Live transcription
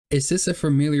Is this a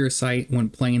familiar sight when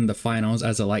playing the finals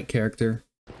as a light character?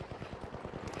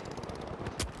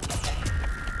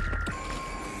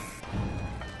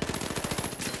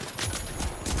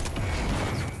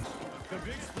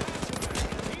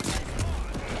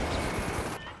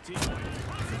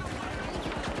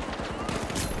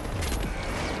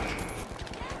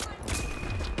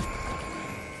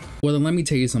 Well, then let me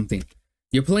tell you something.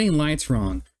 You're playing lights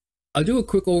wrong. I'll do a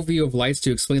quick overview of lights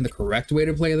to explain the correct way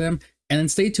to play them, and then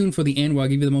stay tuned for the end where I'll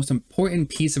give you the most important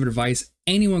piece of advice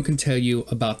anyone can tell you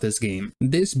about this game.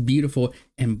 This beautiful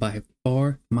and by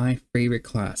far my favorite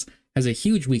class has a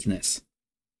huge weakness.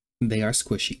 They are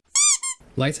squishy.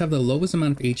 Lights have the lowest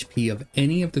amount of HP of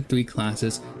any of the three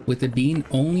classes, with it being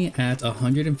only at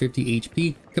 150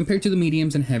 HP compared to the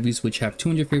mediums and heavies, which have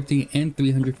 250 and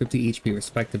 350 HP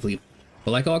respectively.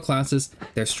 But like all classes,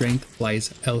 their strength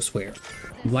lies elsewhere.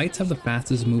 Lights have the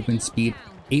fastest movement speed,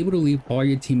 able to leave all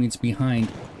your teammates behind,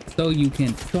 so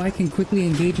I can quickly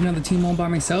engage another team all by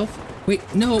myself? Wait,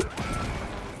 no!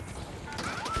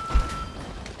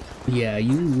 Yeah,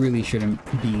 you really shouldn't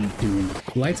be doing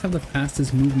that. Lights have the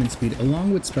fastest movement speed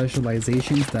along with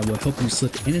specializations that will help you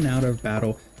slip in and out of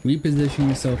battle, reposition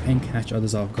yourself, and catch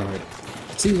others off guard.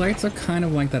 See, lights are kind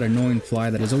of like that annoying fly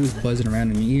that is always buzzing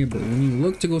around in your ear, but when you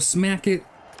look to go smack it,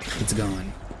 it's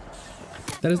gone.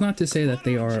 That is not to say that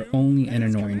they are only an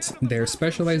annoyance. Their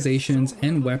specializations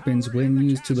and weapons, when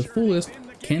used to the fullest,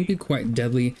 can be quite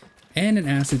deadly and an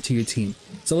asset to your team.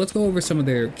 So let's go over some of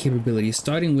their capabilities,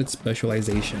 starting with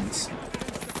specializations.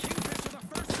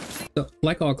 So,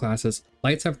 like all classes,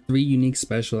 lights have three unique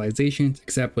specializations,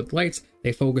 except with lights,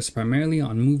 they focus primarily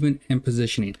on movement and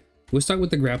positioning. We'll start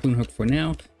with the grappling hook for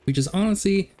now, which is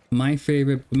honestly my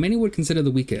favorite, but many would consider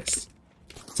the weakest.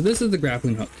 So this is the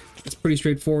grappling hook. It's pretty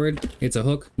straightforward. It's a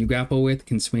hook you grapple with,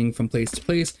 can swing from place to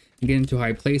place, and get into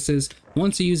high places.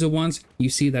 Once you use it once, you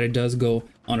see that it does go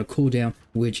on a cooldown,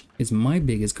 which is my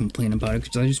biggest complaint about it,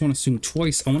 because I just want to swing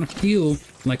twice. I want to feel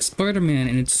like Spider-Man,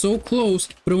 and it's so close,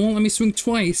 but it won't let me swing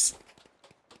twice.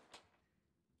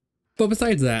 But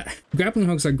besides that, grappling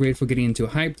hooks are great for getting into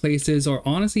high places, or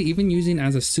honestly even using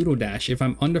as a pseudo dash. If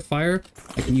I'm under fire,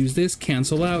 I can use this,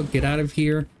 cancel out, get out of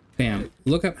here, bam.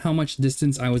 Look at how much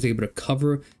distance I was able to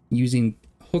cover using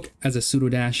hook as a pseudo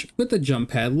dash with the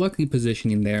jump pad, luckily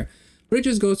positioning there. But it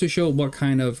just goes to show what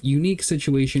kind of unique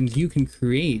situations you can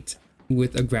create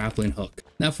with a grappling hook.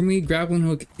 Now for me, grappling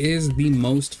hook is the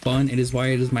most fun. It is why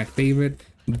it is my favorite,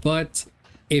 but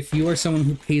if you are someone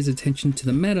who pays attention to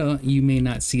the meta, you may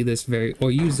not see this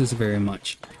use this very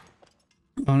much.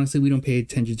 Honestly, we don't pay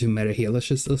attention to meta here. Let's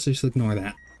just ignore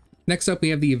that. Next up, we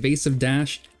have the evasive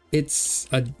dash. It's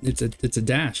a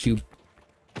dash. You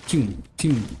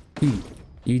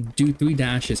do 3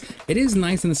 dashes. It is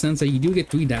nice in the sense that you do get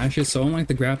 3 dashes. So unlike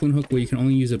the grappling hook where you can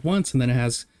only use it once and then it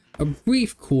has a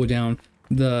brief cooldown,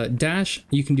 the dash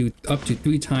you can do up to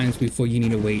 3 times before you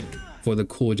need to wait for the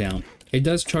cooldown. It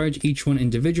does charge each one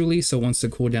individually, so once the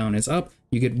cooldown is up,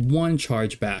 you get 1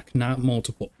 charge back, not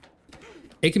multiple.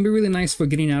 It can be really nice for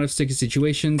getting out of sticky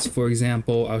situations. For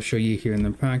example, I'll show you here in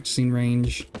the practicing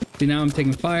range. See, now I'm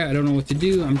taking fire, I don't know what to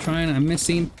do, I'm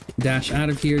missing, dash out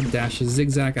of here, dash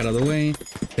zigzag out of the way,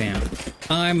 bam.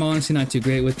 I'm honestly not too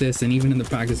great with this, and even in the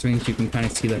practice range, you can kind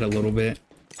of see that a little bit.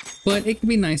 But it can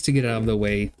be nice to get out of the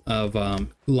way of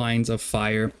lines of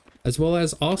fire, as well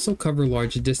as also cover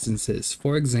large distances.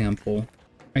 For example,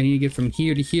 I need to get from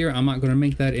here to here. I'm not going to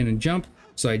make that in a jump,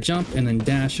 so I jump and then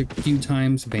dash a few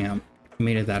times, bam,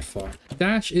 made it that far.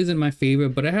 Dash isn't my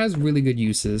favorite, but it has really good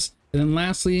uses. And then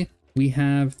lastly, we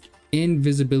have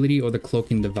invisibility, or the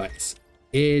cloaking device.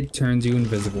 It turns you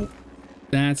invisible.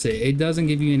 That's it. It doesn't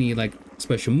give you any like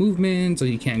special movements, or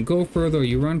you can't go further, or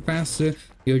you run faster.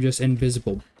 You're just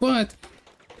invisible. But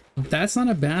that's not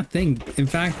a bad thing. In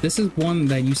fact, this is one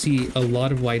that you see a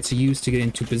lot of lights use to get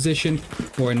into position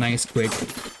for a nice quick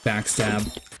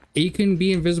backstab. You can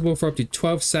be invisible for up to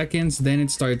 12 seconds, then it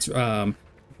starts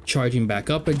charging back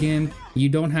up again. You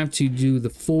don't have to do the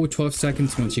full 12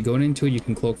 seconds. Once you go into it, you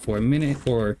can cloak for a minute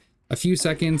or a few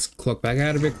seconds, cloak back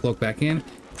out of it, cloak back in.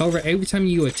 However, every time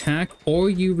you attack or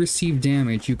you receive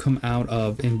damage, you come out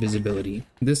of invisibility.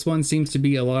 This one seems to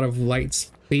be a lot of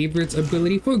lights' favorites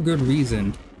ability for a good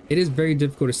reason. It is very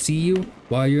difficult to see you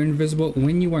while you're invisible.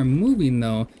 When you are moving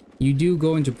though, you do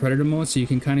go into predator mode, so you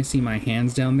can kind of see my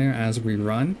hands down there as we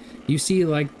run. You see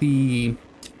like the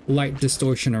light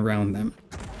distortion around them.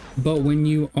 But when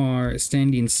you are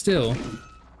standing still,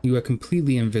 you are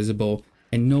completely invisible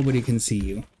and nobody can see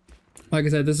you. Like I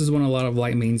said, this is one a lot of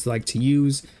light mains like to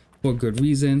use for good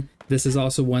reason. This is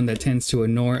also one that tends to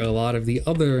annoy a lot of the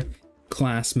other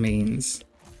class mains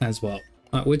as well.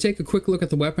 We'll take a quick look at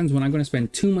the weapons. We're not going to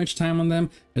spend too much time on them.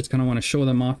 I just kind of want to show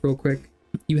them off real quick.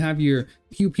 You have your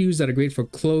pew-pews that are great for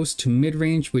close to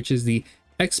mid-range, which is the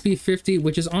XP50,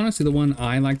 which is honestly the one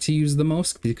I like to use the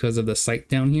most because of the sight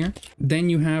down here. Then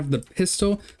you have the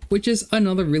pistol, which is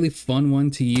another really fun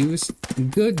one to use.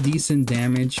 Good, decent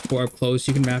damage for up close.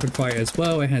 You can rapid fire as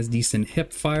well. It has decent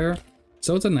hip fire,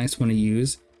 so it's a nice one to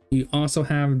use. You also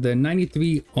have the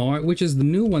 93R, which is the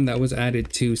new one that was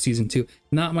added to Season 2.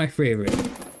 Not my favorite.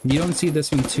 You don't see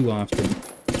this one too often.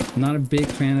 Not a big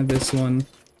fan of this one.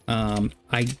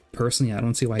 I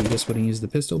don't see why you just wouldn't use the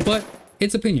pistol, but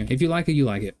it's opinion. If you like it, you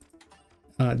like it.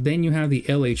 Then you have the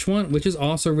LH1, which is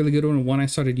also a really good one I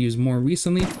started to use more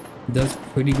recently. It does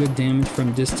pretty good damage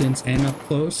from distance and up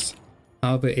close.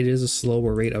 However, it is a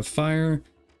slower rate of fire.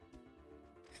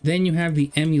 Then you have the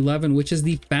M11, which is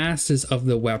the fastest of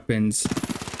the weapons.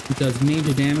 It does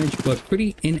major damage, but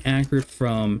pretty inaccurate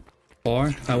from far.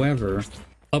 However,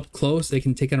 up close, it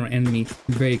can take out an enemy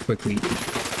very quickly.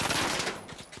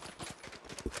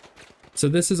 So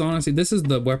this is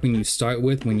the weapon you start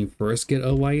with when you first get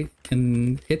a light,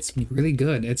 and it's really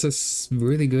good. It's a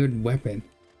really good weapon.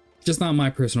 Just not my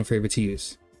personal favorite to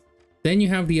use. Then you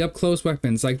have the up close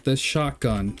weapons like the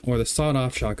shotgun, or the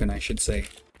sawed-off shotgun, I should say.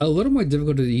 A little more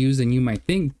difficult to use than you might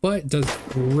think, but does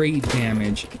great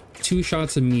damage. 2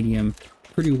 shots of medium,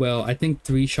 pretty well. I think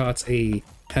 3 shots a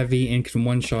heavy and can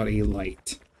 1 shot a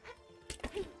light.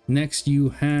 Next you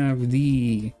have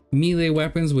the melee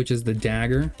weapons, which is the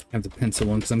dagger. I have the pencil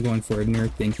one because I'm going for a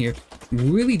nerd thing here.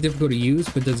 Really difficult to use,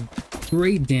 but does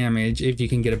great damage if you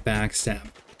can get a backstab.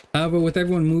 However, with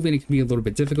everyone moving, it can be a little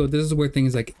bit difficult. This is where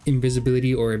things like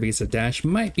invisibility or evasive dash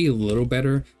might be a little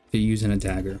better if you're using a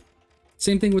dagger.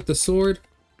 Same thing with the sword.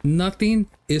 Nothing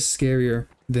is scarier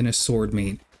than a sword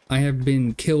main. I have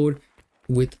been killed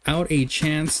without a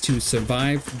chance to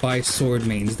survive by sword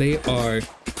mains. They are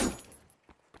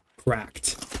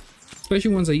cracked.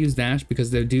 Especially ones that use dash, because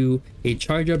they'll do a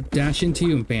charge up, dash into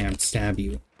you, and bam, stab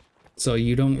you. So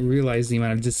you don't realize the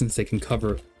amount of distance they can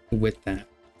cover with that.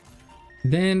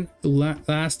 Then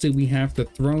lastly, we have the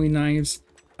throwing knives.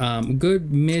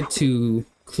 Good mid to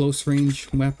close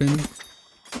range weapon.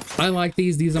 I like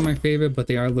these. These are my favorite, but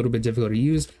they are a little bit difficult to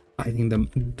use. I think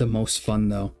the most fun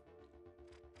though.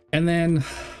 And then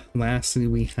lastly,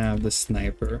 we have the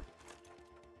sniper.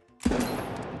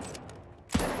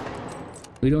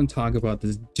 We don't talk about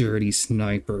this dirty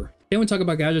sniper. Then we talk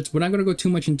about gadgets. We're not going to go too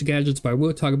much into gadgets, but I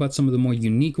will talk about some of the more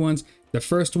unique ones. The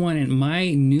first one, and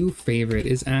my new favorite,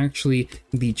 is actually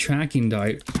the tracking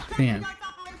dart. Bam.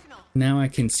 Now I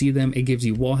can see them. It gives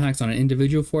you wall hacks on an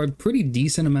individual for a pretty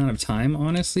decent amount of time,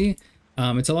 honestly.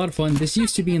 It's a lot of fun. This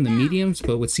used to be in the mediums,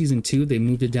 but with Season 2, they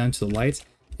moved it down to the lights,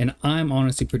 and I'm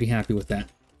honestly pretty happy with that.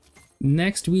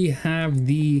 Next, we have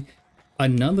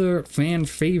another fan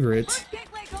favorite,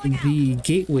 the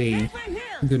gateway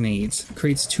grenades.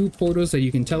 Creates 2 portals that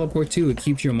you can teleport to. It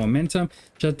keeps your momentum.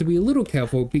 You have to be a little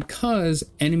careful because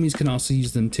enemies can also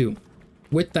use them too.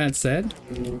 With that said,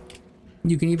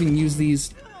 you can even use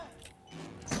these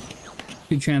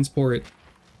to transport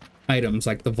items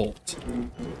like the vault.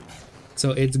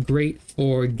 So it's great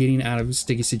for getting out of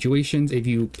sticky situations if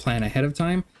you plan ahead of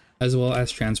time, as well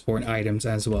as transport items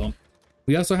as well.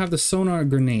 We also have the sonar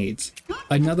grenades.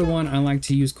 Another one I like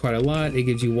to use quite a lot. It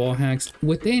gives you wall hacks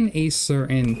within a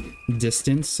certain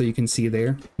distance, so you can see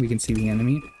there. We can see the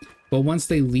enemy. But once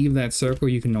they leave that circle,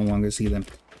 you can no longer see them.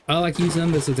 I like using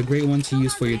them. This is a great one to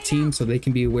use for your team so they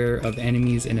can be aware of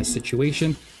enemies in a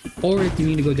situation. Or if you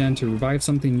need to go down to revive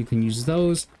something, you can use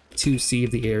those to see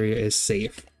if the area is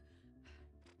safe.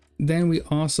 Then we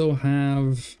also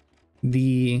have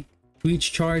the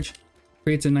breach charge.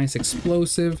 Creates a nice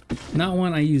explosive. Not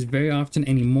one I use very often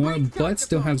anymore, but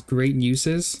still has great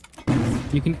uses.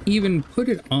 You can even put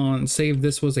it on, say if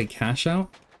this was a cash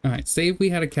out. Alright, say if we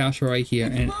had a cash out right here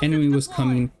and an enemy was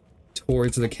coming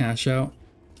towards the cash out.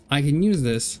 I can use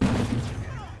this.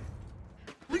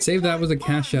 Say if that was a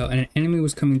cash out and an enemy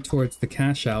was coming towards the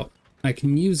cash out. I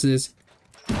can use this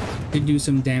to do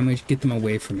some damage, get them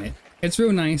away from it. It's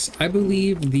real nice. I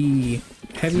believe the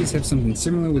heavies have something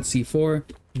similar with C4,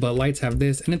 but lights have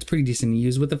this, and it's pretty decent to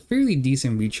use with a fairly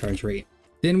decent recharge rate.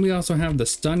 Then we also have the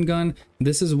stun gun.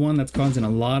 This is one that's causing a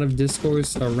lot of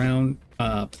discourse around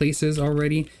places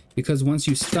already, because once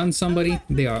you stun somebody,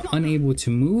 they are unable to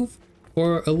move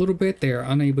for a little bit. They are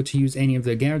unable to use any of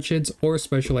their gadgets or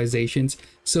specializations.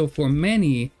 So for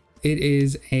many, it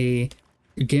is a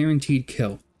guaranteed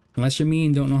kill. Unless you're me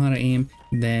and don't know how to aim,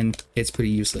 then it's pretty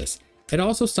useless. It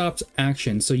also stops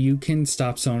action, so you can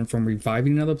stop someone from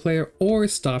reviving another player or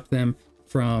stop them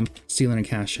from stealing a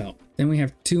cash out. Then we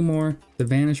have 2 more, the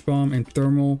Vanish Bomb and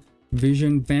Thermal.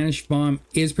 vision. Vanish bomb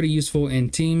is pretty useful in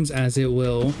teams as it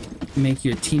will make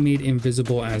your teammate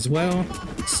invisible as well.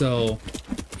 So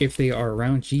if they are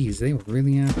around, geez, they were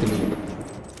really after me.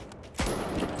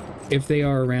 If they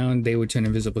are around, they would turn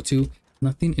invisible too.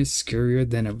 Nothing is scarier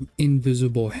than an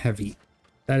invisible heavy.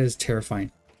 That is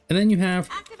terrifying. And then you have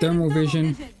thermal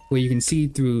vision, where you can see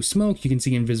through smoke, you can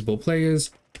see invisible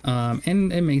players,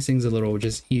 and it makes things a little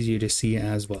just easier to see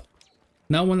as well.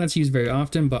 Not one that's used very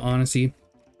often, but honestly,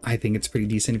 I think it's pretty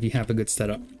decent if you have a good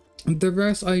setup. The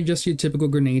rest are just your typical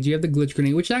grenades. You have the glitch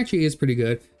grenade, which actually is pretty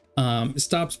good. It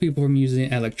stops people from using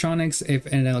electronics. If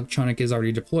an electronic is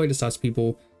already deployed, it stops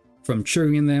people from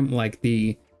triggering them, like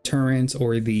the turrets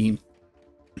or the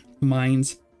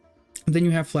mines. Then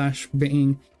you have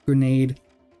flashbang grenade,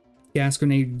 gas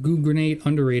grenade, goo grenade,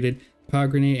 underrated, power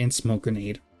grenade, and smoke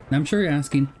grenade. Now I'm sure you're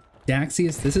asking,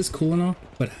 Daxias, this is cool and all,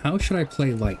 but how should I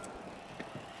play light?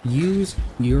 Use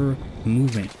your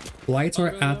movement. Lights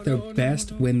are at their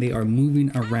best when they are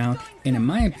moving around, and in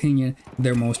my opinion,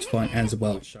 they're most fun as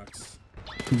well.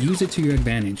 Use it to your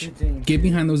advantage. Get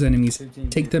behind those enemies,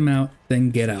 take them out,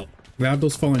 then get out. Grab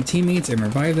those fallen teammates and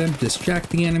revive them, distract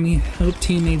the enemy, help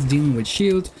teammates dealing with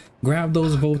shields, grab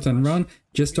those bolts and run.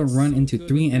 Just don't run into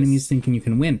 3 enemies thinking you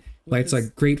can win. Lights are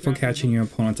great for catching your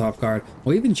opponents off guard,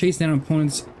 or even chase down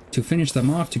opponents to finish them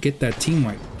off to get that team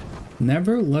wipe.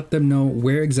 Never let them know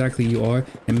where exactly you are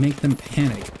and make them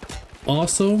panic.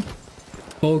 Also,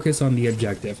 focus on the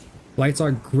objective. Lights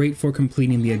are great for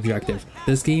completing the objective.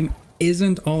 This game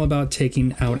isn't all about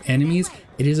taking out enemies,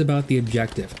 it is about the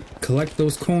objective. Collect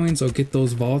those coins or get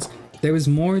those vaults. There is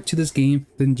more to this game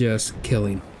than just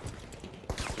killing.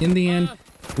 In the end,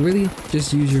 really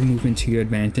just use your movement to your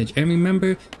advantage, and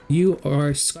remember, you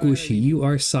are squishy, you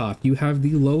are soft, you have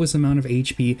the lowest amount of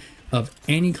HP of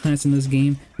any class in this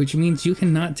game, which means you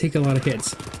cannot take a lot of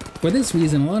hits. For this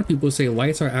reason, a lot of people say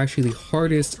lights are actually the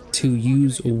hardest to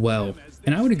use well,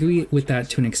 and I would agree with that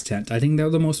to an extent. I think they're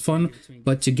the most fun,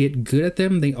 but to get good at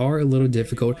them, they are a little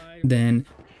difficult than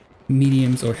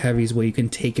mediums or heavies where you can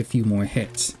take a few more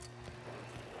hits.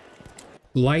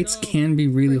 Lights can be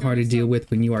really hard to deal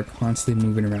with when you are constantly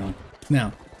moving around.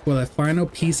 Now, for the final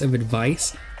piece of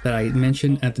advice that I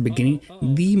mentioned at the beginning,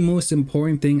 the most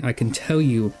important thing I can tell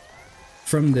you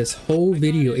from this whole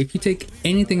video, if you take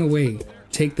anything away,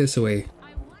 take this away.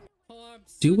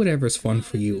 Do whatever's fun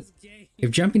for you.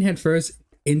 If jumping headfirst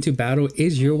into battle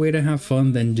is your way to have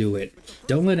fun, then do it.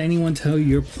 Don't let anyone tell you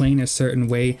you're playing a certain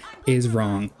way is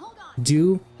wrong.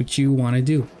 Do what you want to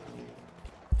do.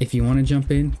 If you want to jump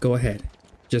in, go ahead.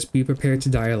 Just be prepared to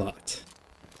die a lot.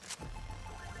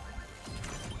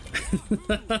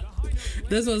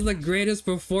 This was the greatest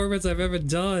performance I've ever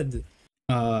done.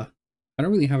 I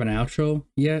don't really have an outro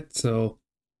yet, so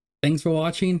thanks for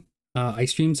watching. I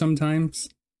stream sometimes.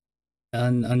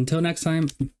 And until next time,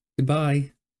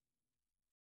 goodbye.